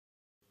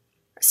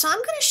So I'm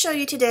going to show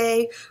you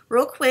today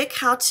real quick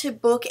how to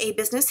book a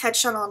business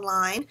headshot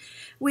online.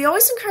 We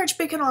always encourage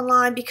booking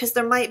online because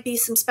there might be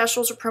some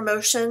specials or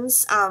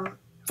promotions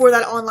for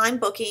that online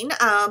booking,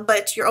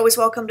 but you're always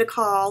welcome to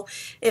call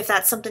if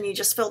that's something you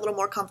just feel a little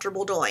more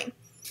comfortable doing.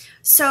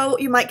 So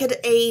you might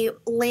get a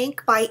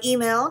link by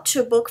email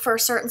to book for a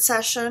certain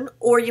session,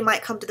 or you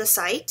might come to the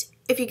site.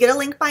 If you get a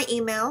link by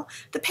email,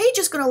 the page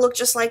is going to look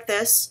just like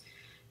this.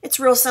 It's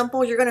real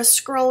simple. You're going to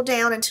scroll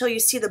down until you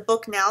see the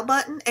Book Now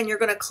button, and you're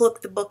going to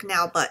click the Book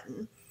Now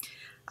button.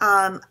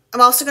 I'm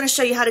also going to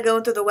show you how to go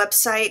into the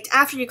website.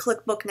 After you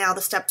click Book Now, the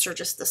steps are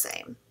just the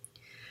same.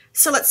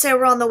 So let's say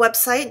we're on the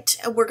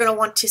website, and we're going to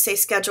want to say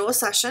Schedule a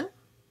Session.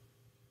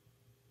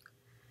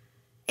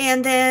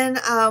 And then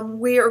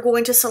we are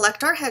going to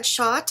select our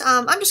headshot.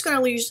 I'm just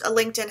going to use a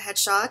LinkedIn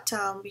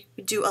headshot. We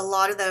do a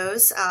lot of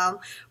those.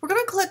 We're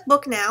going to click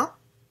Book Now.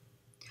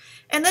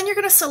 And then you're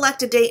going to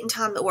select a date and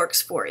time that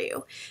works for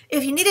you.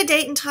 If you need a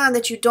date and time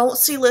that you don't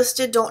see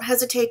listed, don't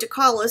hesitate to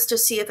call us to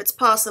see if it's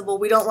possible.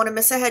 We don't want to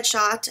miss a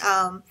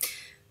headshot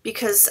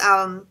because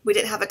we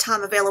didn't have a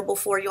time available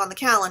for you on the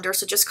calendar,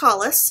 so just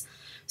call us.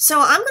 So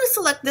I'm going to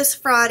select this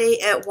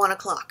Friday at 1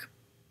 o'clock.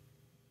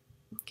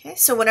 Okay,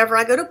 so whenever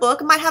I go to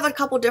book, I might have a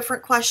couple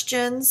different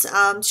questions.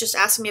 It's just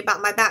asking me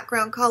about my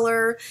background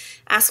color,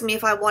 asking me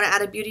if I want to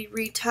add a beauty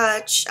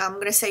retouch. I'm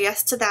going to say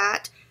yes to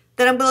that.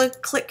 Then I'm going to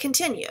click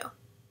Continue.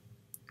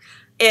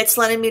 It's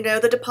letting me know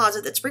the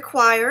deposit that's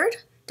required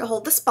to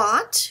hold the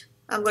spot.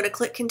 I'm going to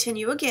click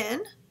Continue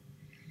again.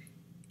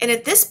 And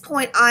at this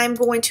point, I'm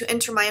going to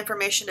enter my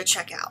information to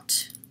check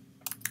out.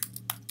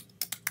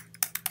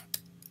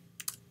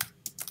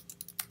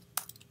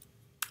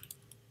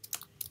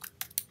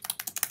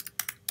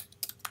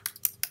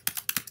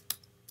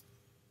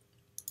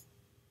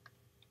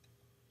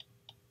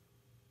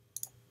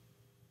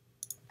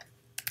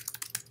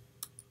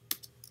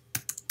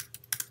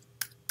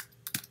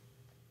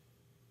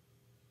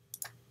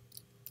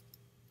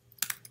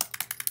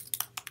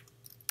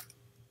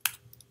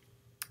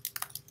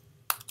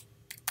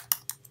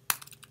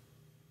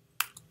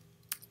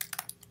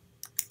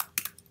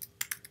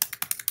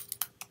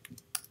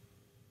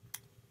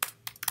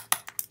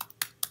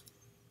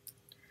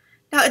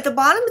 Now at the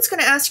bottom, it's going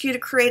to ask you to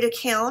create an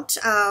account.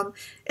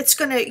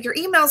 Your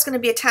email is going to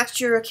be attached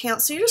to your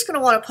account, so you're just going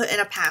to want to put in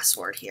a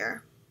password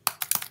here.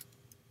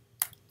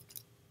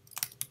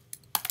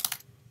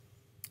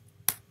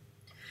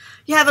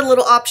 You have a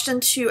little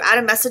option to add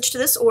a message to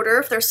this order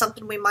if there's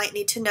something we might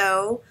need to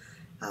know.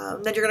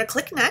 Then you're going to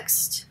click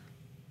Next.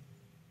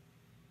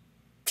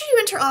 After you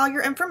enter all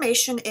your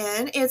information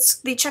in,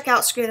 the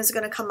checkout screen is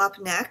going to come up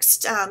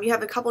next. You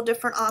have a couple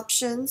different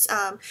options.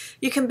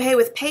 You can pay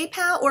with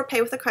PayPal or pay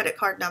with a credit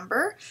card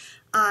number.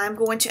 I'm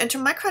going to enter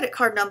my credit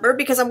card number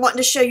because I'm wanting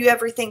to show you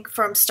everything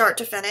from start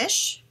to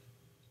finish.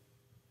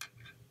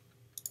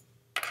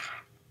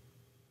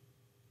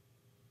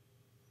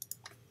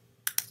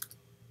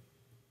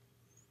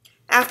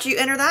 After you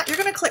enter that, you're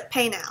going to click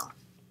Pay Now.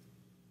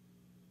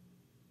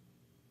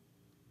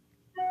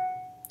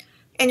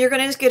 And you're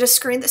going to get a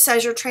screen that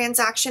says your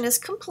transaction is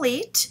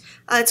complete.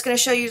 It's going to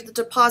show you the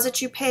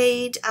deposit you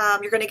paid.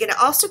 You're going to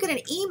also get an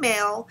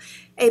email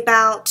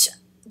about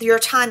your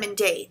time and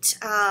date.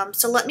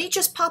 So let me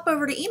just pop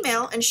over to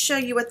email and show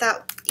you what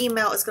that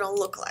email is going to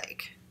look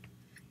like.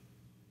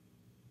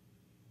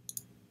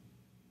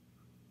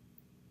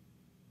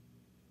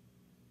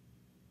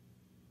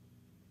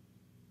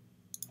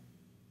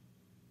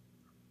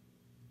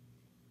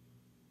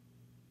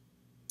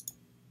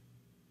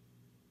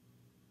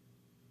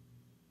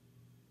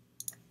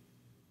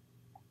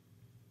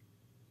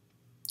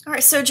 All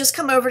right, so just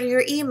come over to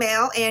your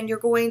email and you're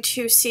going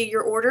to see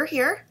your order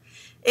here.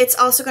 It's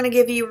also going to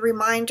give you a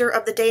reminder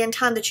of the day and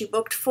time that you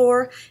booked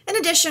for. In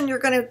addition, you're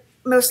going to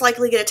most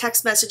likely get a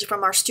text message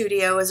from our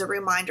studio as a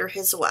reminder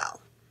as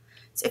well.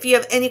 So if you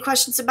have any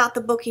questions about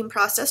the booking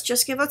process,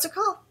 just give us a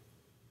call.